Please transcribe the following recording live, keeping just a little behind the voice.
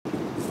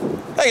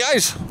Hey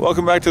guys,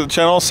 welcome back to the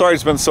channel. Sorry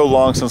it's been so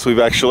long since we've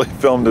actually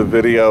filmed a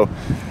video.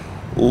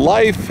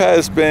 Life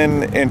has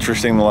been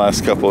interesting the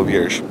last couple of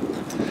years.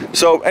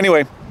 So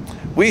anyway,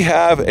 we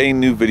have a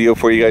new video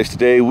for you guys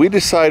today. We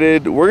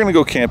decided we're gonna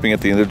go camping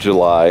at the end of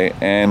July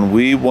and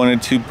we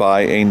wanted to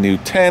buy a new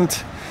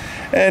tent.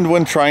 And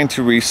when trying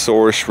to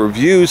resource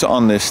reviews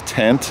on this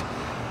tent,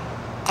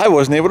 I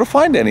wasn't able to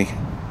find any.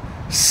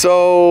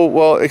 So,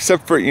 well,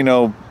 except for, you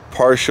know,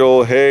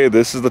 partial, hey,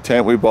 this is the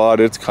tent we bought,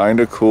 it's kind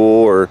of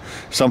cool, or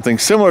something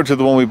similar to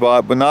the one we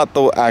bought, but not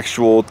the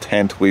actual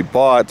tent we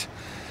bought,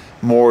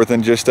 more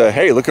than just a,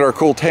 hey, look at our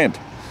cool tent,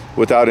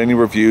 without any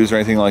reviews or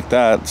anything like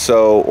that,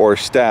 so, or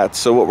stats.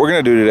 So what we're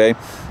gonna do today,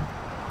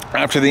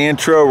 after the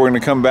intro, we're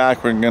gonna come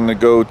back, we're gonna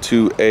go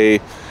to a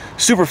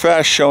super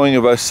fast showing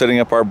of us setting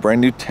up our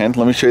brand new tent.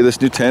 Let me show you this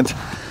new tent.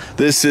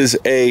 This is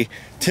a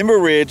Timber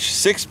Ridge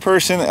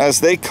 6-person, as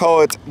they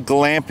call it,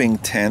 glamping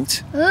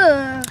tent.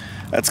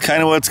 That's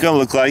kind of what it's gonna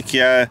look like.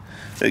 Yeah,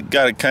 it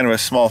got kind of a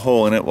small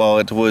hole in it while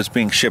it was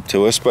being shipped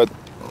to us, but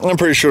I'm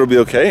pretty sure it'll be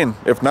okay, and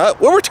if not,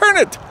 we'll return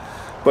it.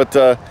 But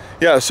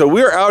yeah, so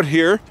we're out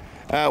here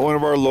at one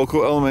of our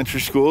local elementary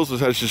schools, which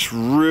has this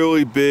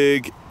really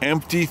big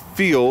empty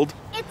field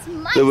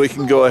that we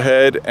can go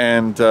ahead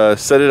and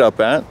set it up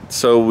at.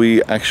 So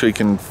we actually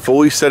can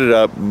fully set it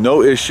up,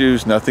 no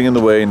issues, nothing in the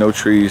way, no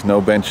trees,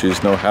 no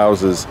benches, no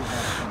houses,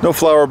 no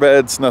flower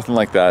beds, nothing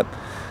like that.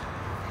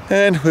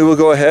 And we will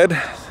go ahead,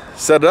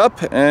 set it up,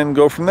 and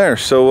go from there.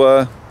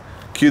 So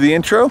cue the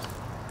intro.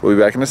 We'll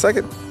be back in a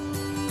second.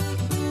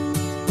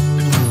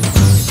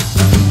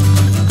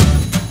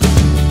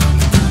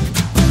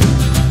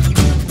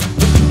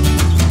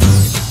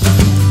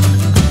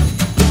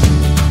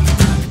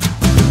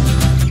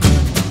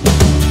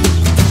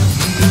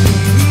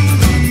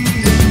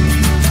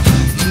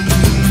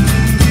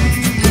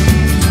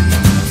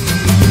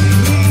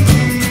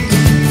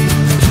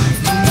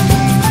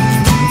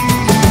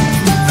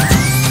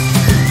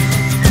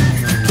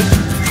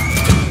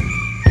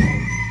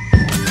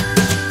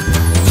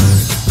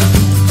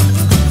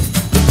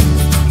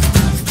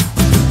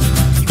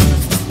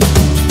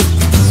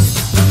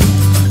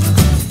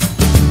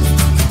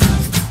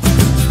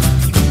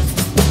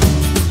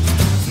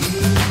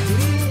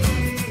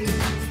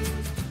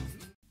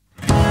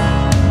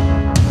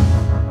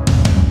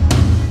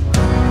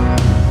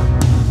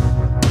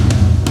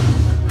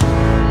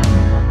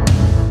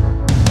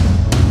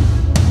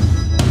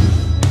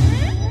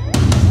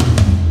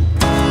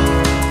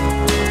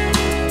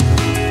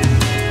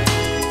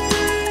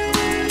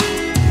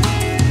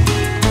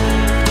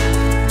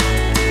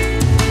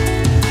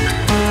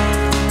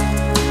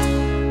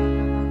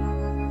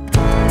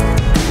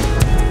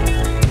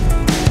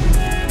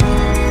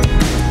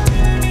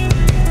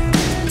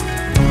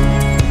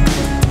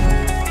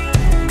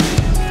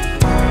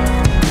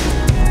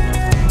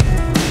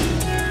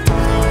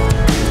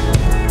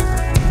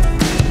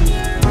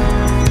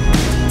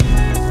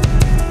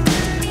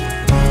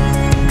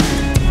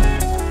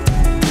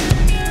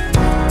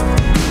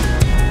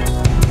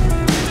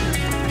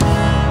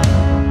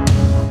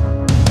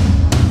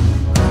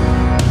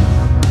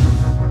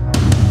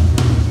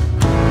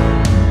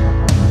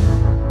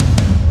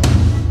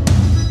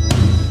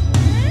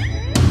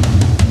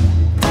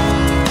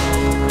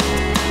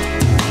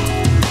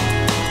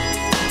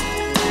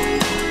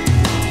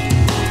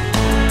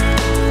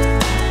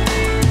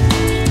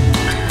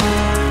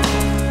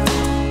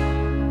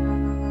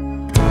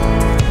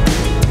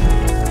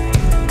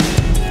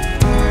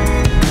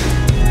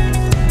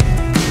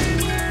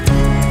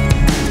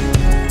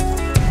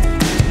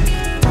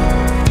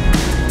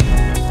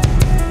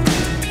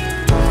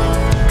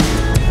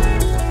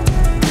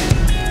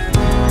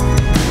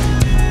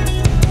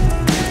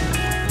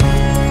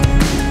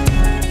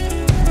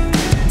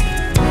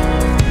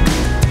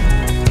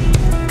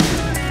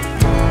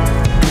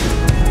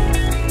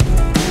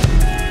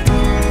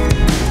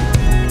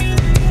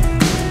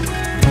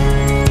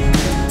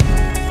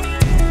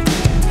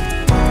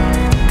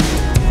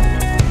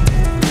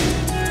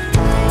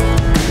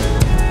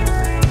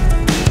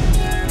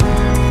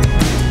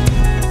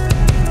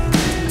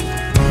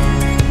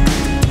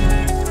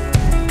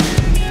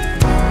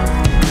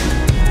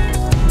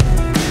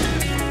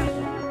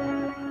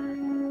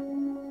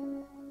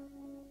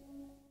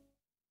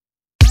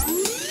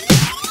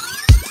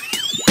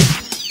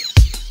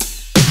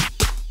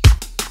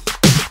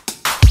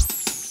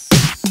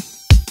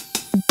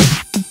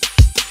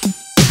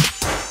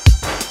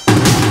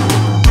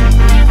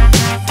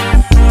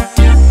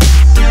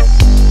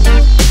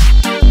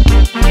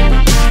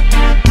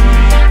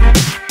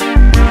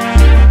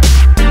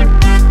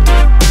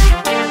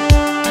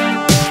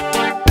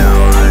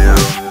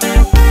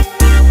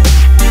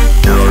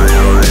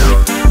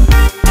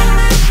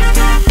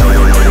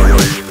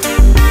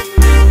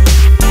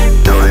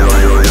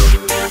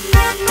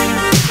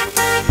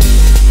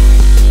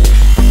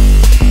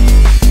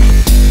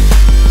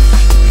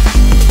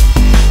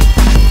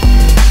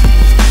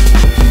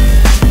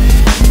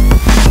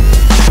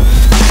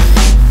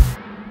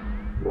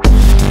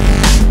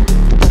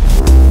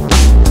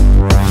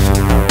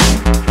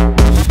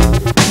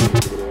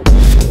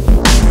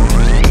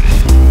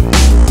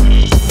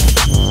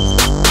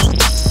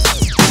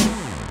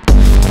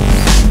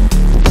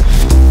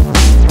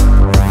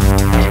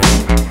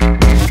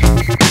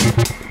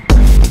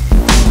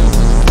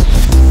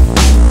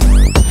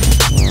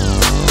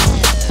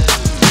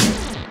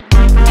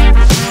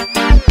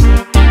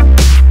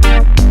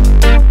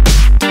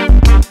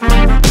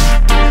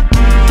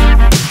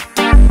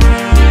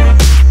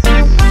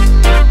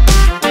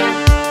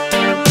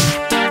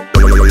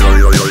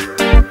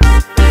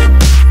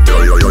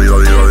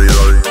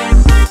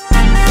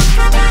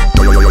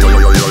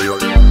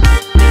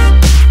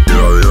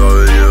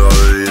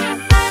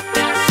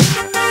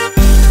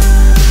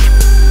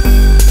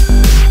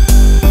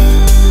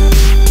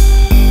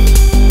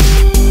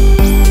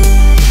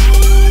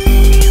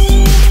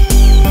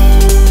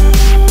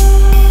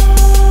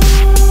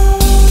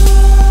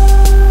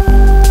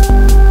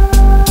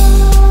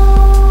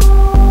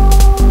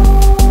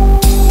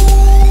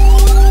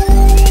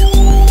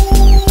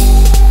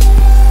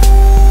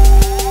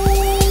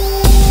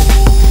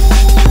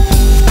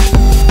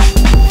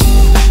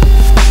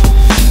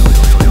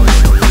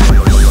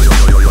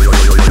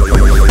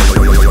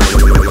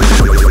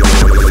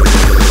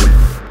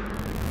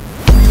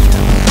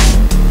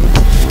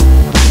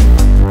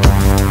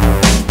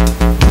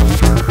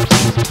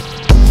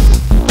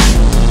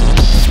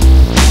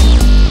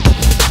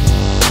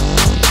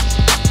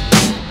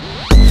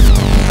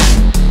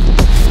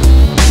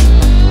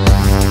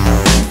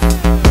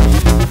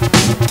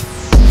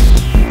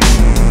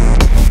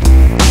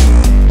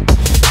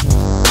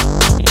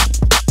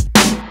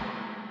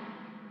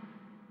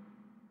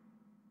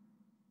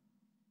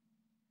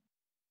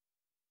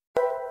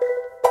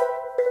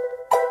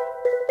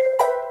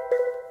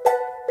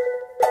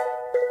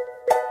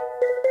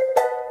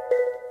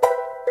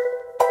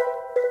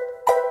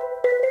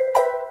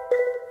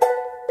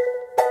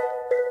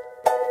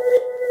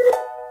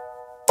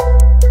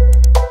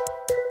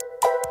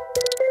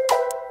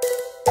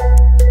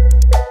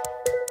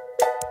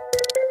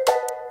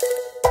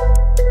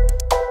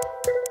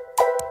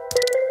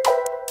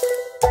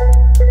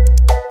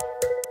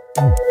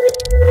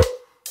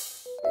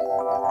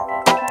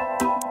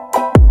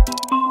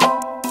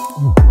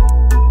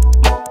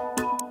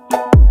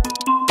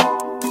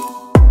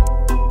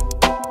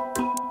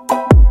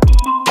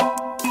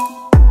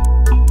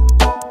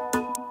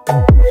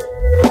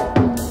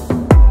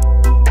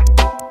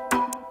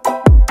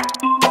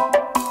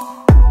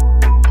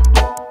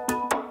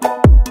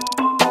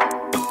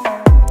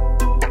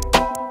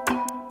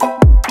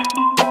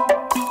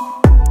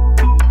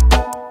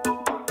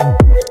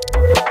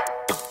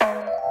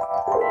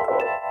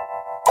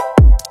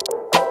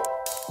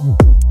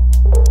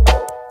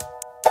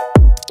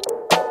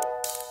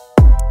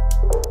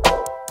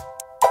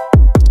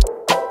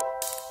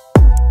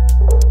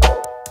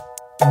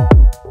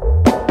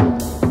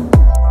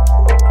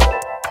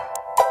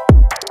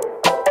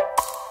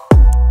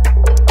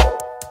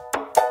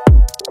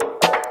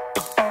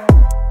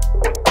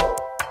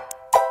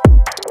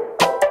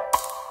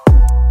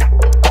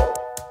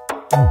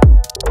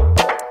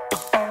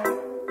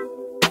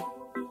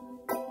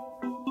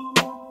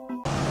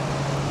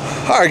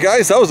 Alright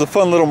guys, that was a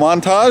fun little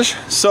montage.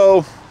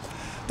 So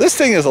this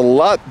thing is a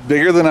lot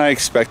bigger than I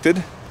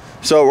expected.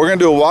 So we're going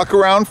to do a walk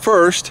around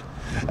first,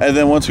 and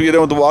then once we get done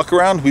with the walk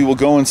around, we will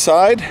go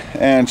inside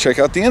and check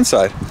out the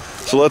inside.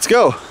 So let's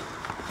go.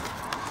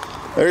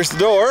 There's the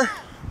door.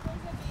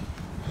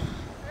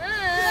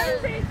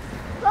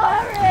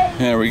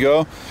 There we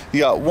go. You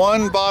got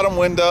one bottom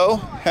window,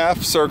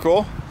 half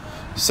circle.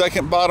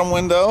 Second bottom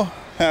window,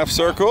 half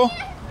circle.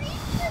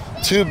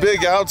 Two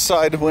big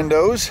outside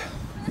windows.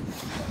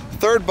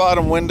 Third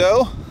bottom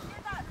window.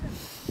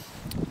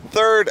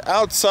 Third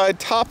outside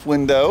top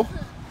window.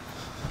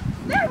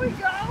 There we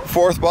go.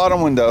 Fourth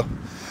bottom window.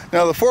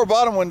 Now the four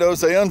bottom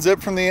windows, they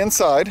unzip from the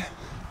inside.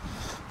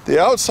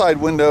 The outside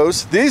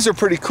windows, these are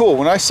pretty cool.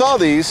 When I saw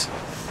these,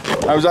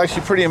 I was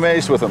actually pretty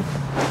amazed with them.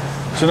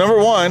 So number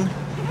one,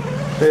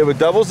 they have a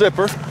double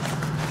zipper.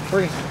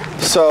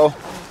 So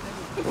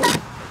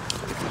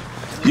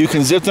you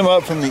can zip them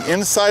up from the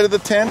inside of the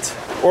tent,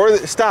 or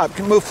stop,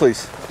 move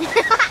please.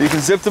 You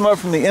can zip them up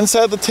from the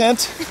inside of the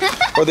tent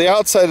or the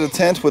outside of the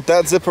tent with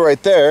that zipper right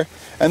there.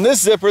 And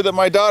this zipper that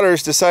my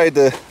daughters decided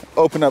to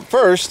open up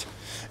first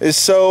is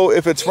so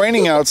if it's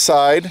raining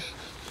outside,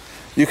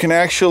 you can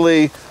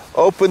actually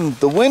open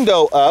the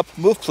window up.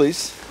 Move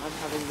please.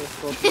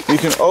 You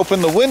can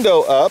open the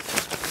window up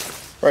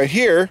right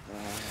here,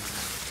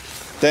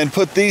 then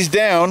put these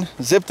down,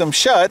 zip them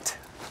shut,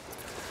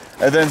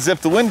 and then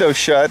zip the window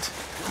shut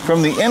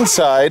from the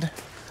inside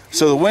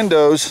so the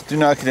windows do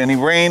not get any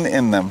rain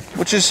in them,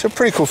 which is a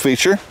pretty cool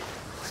feature.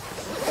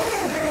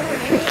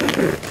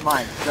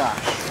 My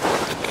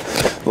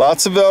gosh.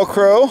 Lots of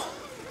Velcro.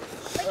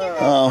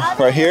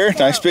 Right here,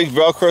 nice big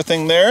Velcro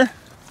thing there.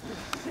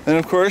 And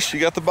of course, you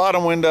got the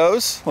bottom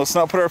windows. Let's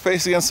not put our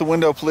face against the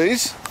window,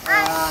 please.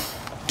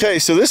 Okay,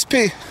 so this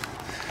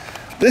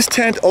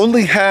tent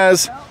only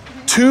has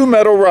 2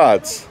 metal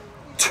rods.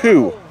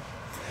 2.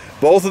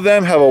 Both of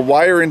them have a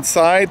wire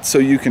inside so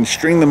you can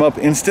string them up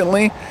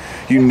instantly.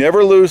 You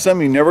never lose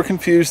them, you never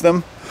confuse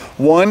them.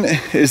 One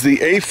is the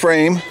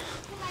A-frame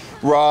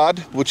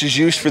rod, which is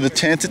used for the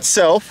tent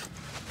itself.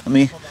 Let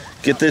me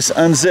get this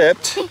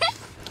unzipped.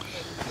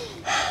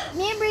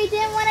 Remember, you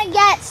didn't want to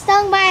get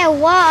stung by a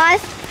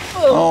wasp.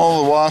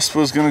 Oh, the wasp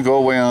was going to go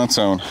away on its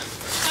own.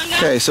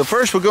 Okay, so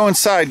first we'll go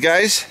inside,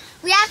 guys.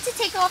 We have to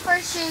take off our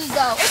shoes,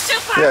 though. It's too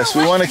far Yes,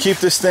 we want to keep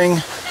this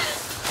thing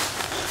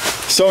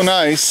so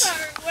nice.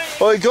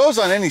 Well, it goes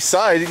on any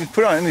side. You can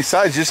put it on any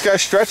side. You just got to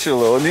stretch it a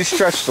little. It needs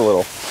stretched a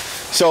little.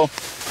 So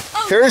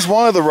here's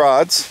one of the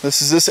rods.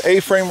 This is this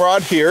A-frame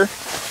rod here.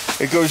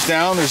 It goes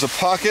down. There's a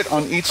pocket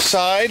on each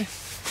side.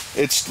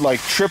 It's like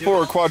triple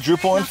or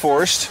quadruple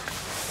enforced.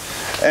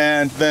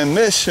 And then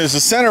this is the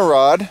center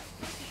rod.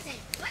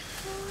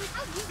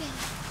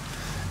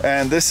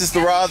 And this is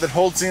the rod that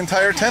holds the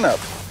entire tent up.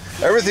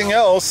 Everything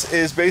else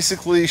is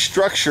basically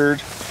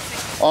structured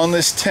on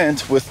this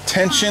tent with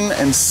tension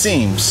and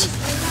seams.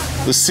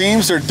 The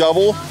seams are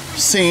double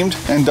seamed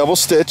and double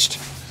stitched,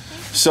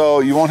 so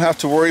you won't have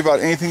to worry about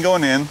anything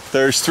going in.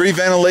 There's 3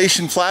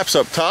 ventilation flaps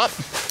up top.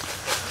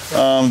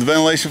 The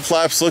ventilation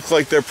flaps look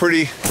like they're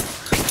pretty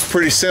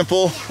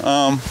simple.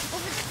 I'll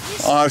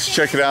have to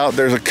check it out.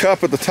 There's a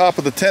cup at the top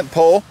of the tent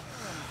pole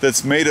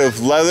that's made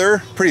of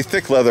leather, pretty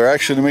thick leather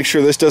actually, to make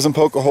sure this doesn't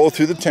poke a hole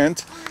through the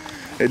tent.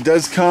 It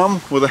does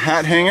come with a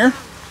hat hanger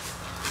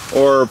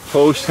or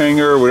post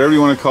hanger, whatever you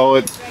want to call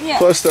it. Yeah.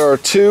 Plus there are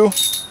 2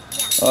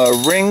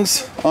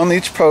 rings on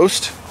each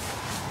post.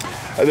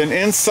 And then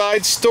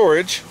inside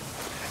storage,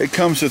 it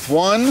comes with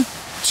 1,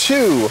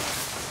 2,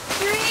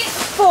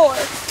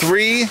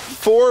 3,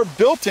 4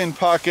 built-in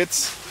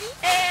pockets,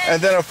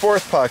 and then a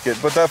 4th pocket.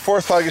 But that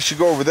 4th pocket should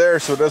go over there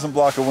so it doesn't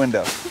block a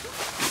window. This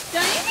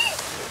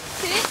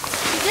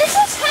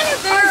is kind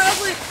of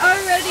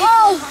already.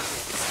 Oh,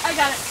 I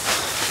got it.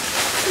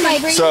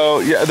 So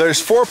yeah,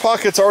 there's 4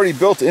 pockets already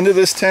built into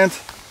this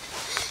tent.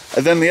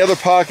 And then the other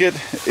pocket,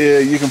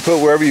 you can put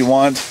wherever you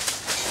want.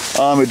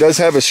 It does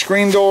have a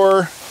screen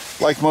door,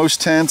 like most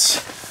tents.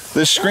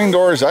 This screen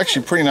door is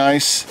actually pretty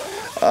nice.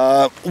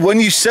 When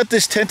you set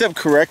this tent up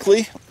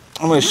correctly,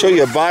 I'm going to show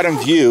you a bottom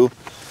view.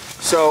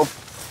 So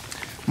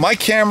my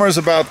camera is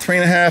about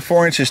 3.5,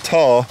 4 inches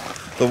tall.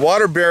 The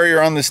water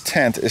barrier on this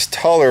tent is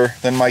taller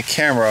than my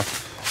camera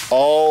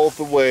all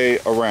the way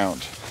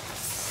around.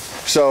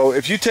 So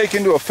if you take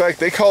into effect,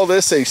 they call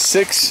this a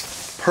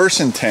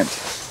 6-person tent.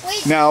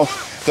 Now,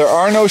 there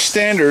are no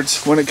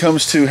standards when it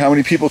comes to how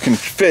many people can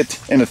fit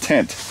in a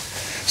tent.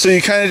 So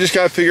you kind of just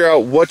got to figure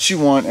out what you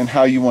want and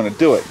how you want to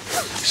do it.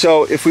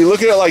 So if we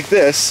look at it like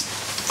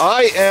this,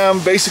 I am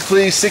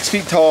basically 6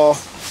 feet tall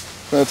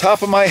from the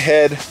top of my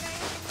head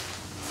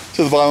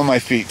to the bottom of my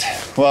feet.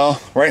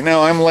 Well, right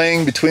now I'm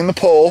laying between the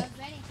pole.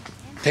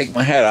 Take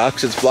my hat off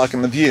because it's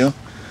blocking the view.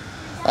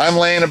 I'm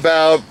laying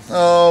about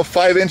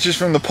 5 inches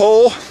from the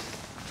pole.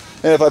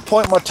 And if I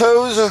point my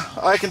toes,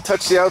 I can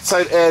touch the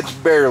outside edge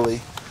barely.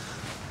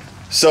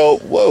 So,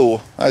 whoa,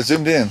 I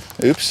zoomed in.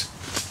 Oops.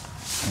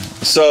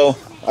 So,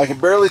 I can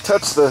barely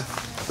touch the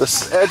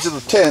edge of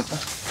the tent.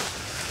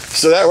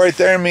 So that right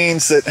there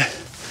means that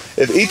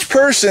if each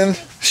person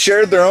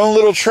shared their own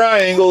little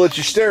triangle that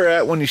you stare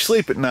at when you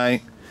sleep at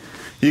night,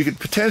 you could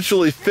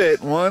potentially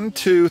fit 1,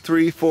 2,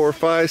 3, 4,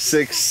 5,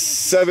 6,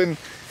 7.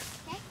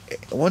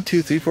 1,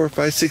 2, 3, 4,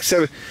 5, 6,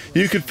 7.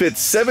 You could fit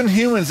 7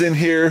 humans in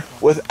here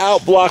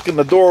without blocking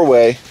the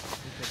doorway.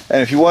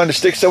 And if you wanted to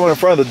stick someone in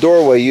front of the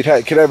doorway, you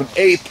could have an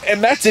 8th.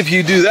 And that's if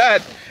you do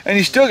that. And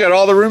you still got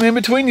all the room in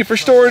between you for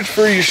storage,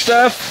 for your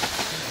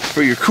stuff,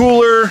 for your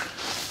cooler.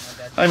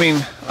 I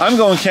mean, I'm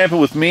going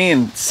camping with me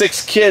and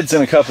 6 kids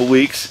in a couple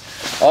weeks.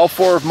 All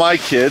 4 of my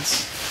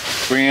kids.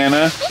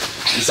 Brianna,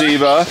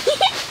 Ziva,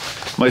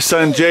 my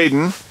son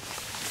Jaden,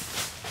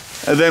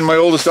 and then my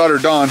oldest daughter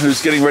Dawn,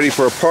 who's getting ready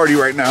for a party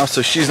right now,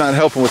 so she's not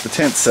helping with the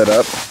tent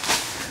setup.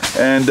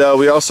 And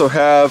we also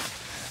have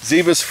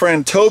Ziva's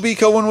friend Toby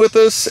going with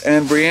us,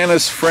 and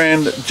Brianna's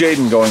friend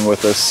Jaden going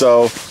with us.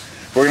 So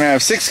we're gonna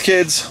have 6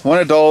 kids, 1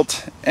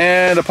 adult,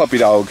 and a puppy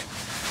dog.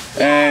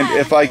 And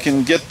if I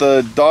can get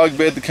the dog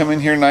bed to come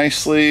in here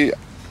nicely,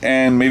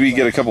 and maybe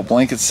get a couple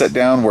blankets set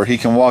down where he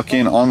can walk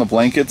in on the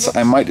blankets,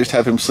 I might just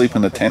have him sleep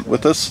in the tent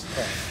with us,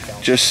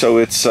 just so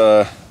it's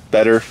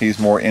better. He's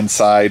more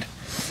inside.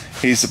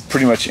 He's a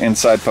pretty much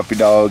inside puppy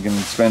dog and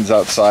spends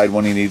outside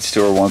when he needs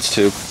to or wants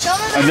to.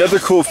 Another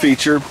cool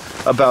feature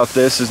about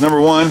this is,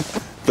 number 1,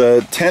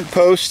 the tent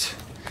post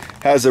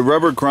has a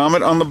rubber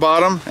grommet on the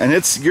bottom, and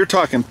you're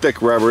talking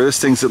thick rubber. This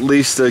thing's at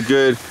least a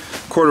good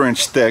 1/4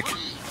 inch thick.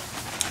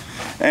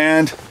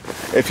 And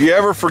if you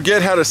ever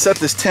forget how to set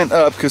this tent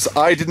up, because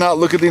I did not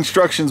look at the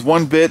instructions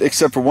one bit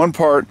except for one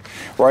part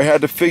where I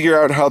had to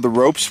figure out how the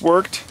ropes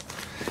worked,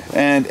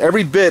 and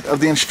every bit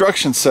of the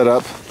instruction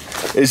setup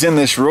is in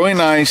this really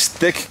nice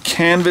thick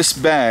canvas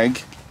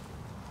bag.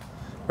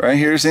 Right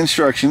here's the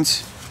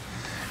instructions,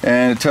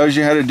 and it tells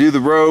you how to do the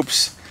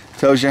ropes,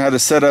 tells you how to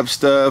set up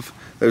stuff.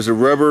 There's a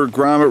rubber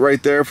grommet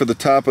right there for the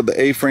top of the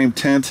A-frame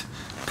tent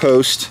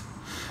post,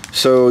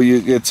 so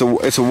it's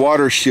a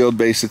water shield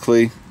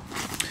basically.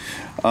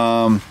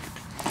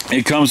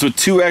 It comes with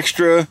 2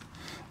 extra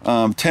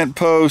tent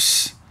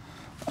posts.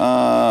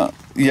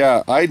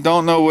 Yeah, I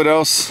don't know what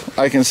else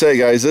I can say,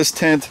 guys. This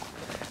tent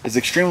is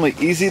extremely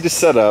easy to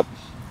set up,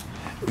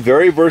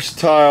 very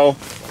versatile.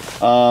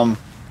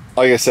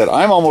 Like I said,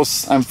 I'm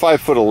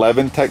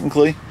 5'11"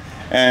 technically,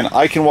 and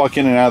I can walk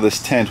in and out of this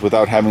tent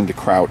without having to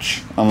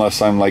crouch,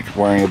 unless I'm like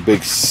wearing a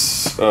big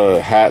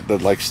hat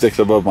that like sticks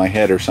above my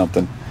head or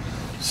something.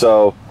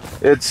 So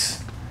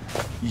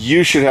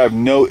you should have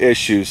no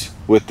issues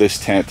with this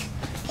tent.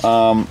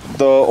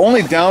 The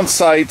only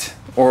downside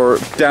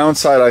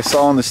I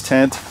saw on this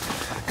tent,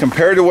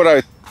 compared to what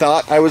I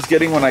thought I was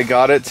getting when I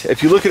got it,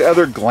 if you look at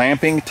other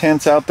glamping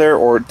tents out there,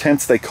 or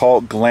tents they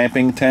call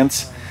glamping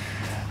tents,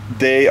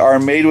 they are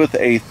made with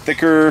a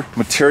thicker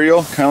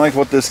material, kind of like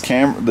what this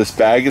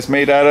bag is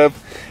made out of.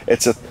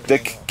 It's a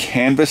thick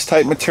canvas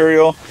type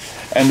material,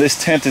 and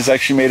this tent is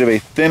actually made of a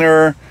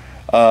thinner,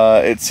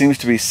 it seems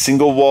to be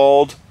single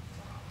walled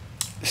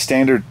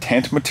standard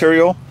tent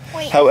material.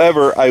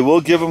 However, I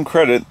will give them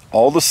credit,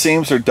 all the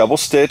seams are double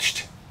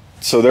stitched,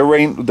 so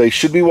they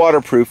should be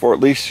waterproof, or at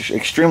least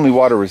extremely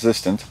water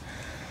resistant.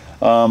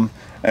 And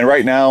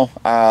right now,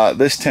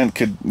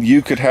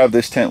 you could have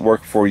this tent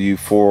work for you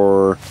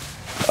for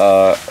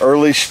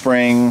early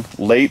spring,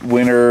 late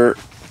winter,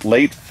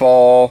 late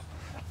fall.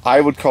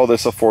 I would call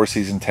this a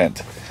 4-season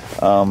tent.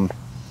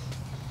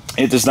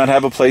 It does not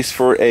have a place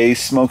for a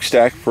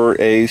smokestack for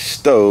a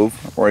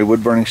stove, or a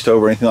wood burning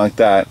stove, or anything like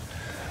that.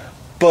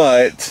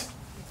 But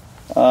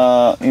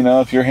you know,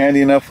 if you're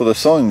handy enough with a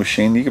sewing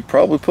machine, you could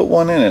probably put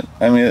one in it.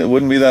 I mean, it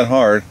wouldn't be that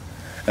hard.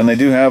 And they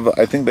do have,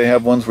 I think they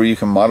have ones where you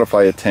can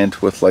modify a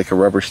tent with like a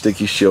rubber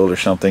sticky shield or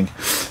something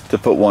to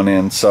put one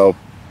in. So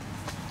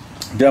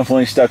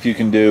definitely stuff you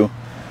can do.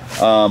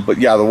 But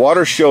yeah, the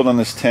water shield on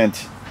this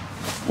tent,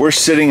 we're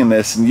sitting in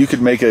this, and you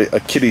could make a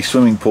kiddie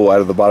swimming pool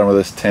out of the bottom of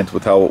this tent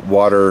with how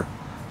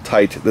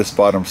watertight this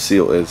bottom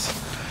seal is.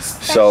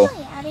 So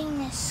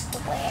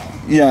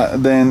yeah,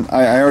 then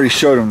I already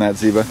showed him that,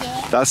 Ziva.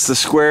 Yeah. That's the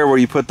square where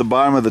you put the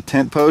bottom of the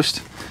tent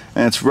post,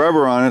 and it's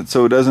rubber on it,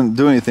 so it doesn't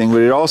do anything.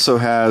 But it also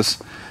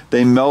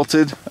they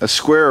melted a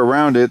square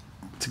around it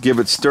to give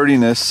it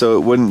sturdiness so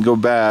it wouldn't go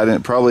bad, and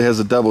it probably has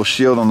a double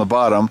shield on the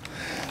bottom,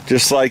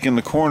 just like in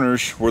the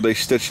corners where they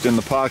stitched in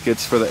the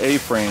pockets for the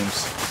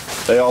A-frames.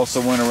 They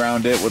also went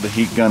around it with a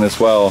heat gun as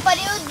well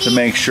to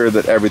make sure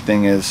that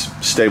everything is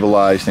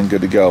stabilized and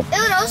good to go.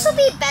 It would also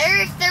be better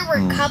if there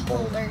were cup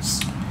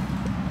holders.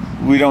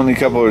 We don't need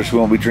cup holders. We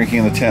won't be drinking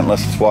in the tent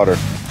unless it's water.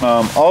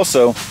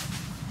 Also,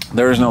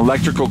 there is an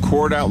electrical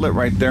cord outlet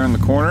right there in the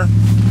corner.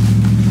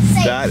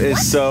 That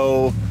is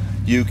so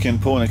you can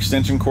pull an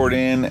extension cord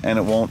in, and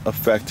it won't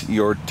affect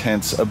your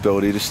tent's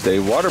ability to stay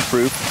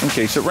waterproof in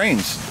case it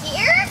rains.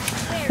 Here?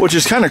 Which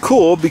is kind of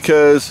cool,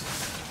 because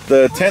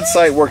the tent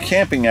site we're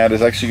camping at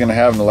is actually going to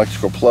have an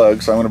electrical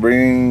plug. So I'm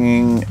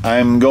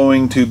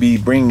going to be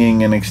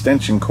bringing an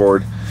extension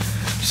cord.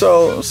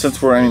 So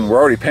since we're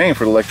already paying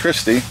for the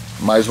electricity,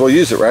 might as well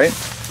use it, right?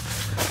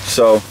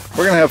 So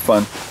we're gonna have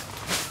fun.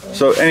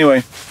 So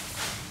anyway,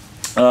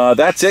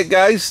 that's it,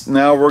 guys.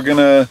 Now we're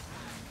gonna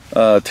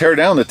tear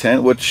down the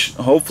tent, which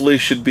hopefully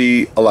should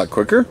be a lot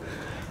quicker.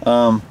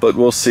 But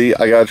we'll see.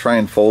 I gotta try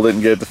and fold it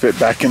and get it to fit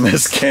back in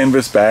this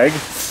canvas bag.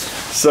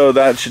 So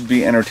that should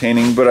be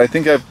entertaining. But I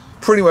think I've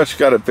pretty much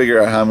got to figure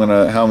out how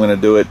I'm gonna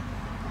do it.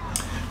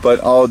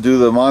 But I'll do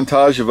the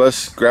montage of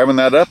us grabbing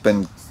that up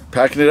and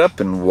packing it up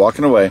and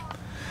walking away.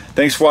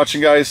 Thanks for watching,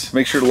 guys.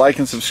 Make sure to like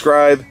and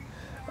subscribe,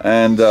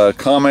 and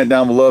comment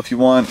down below if you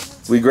want.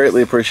 We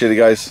greatly appreciate it,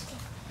 guys.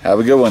 Have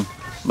a good one.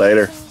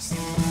 Later.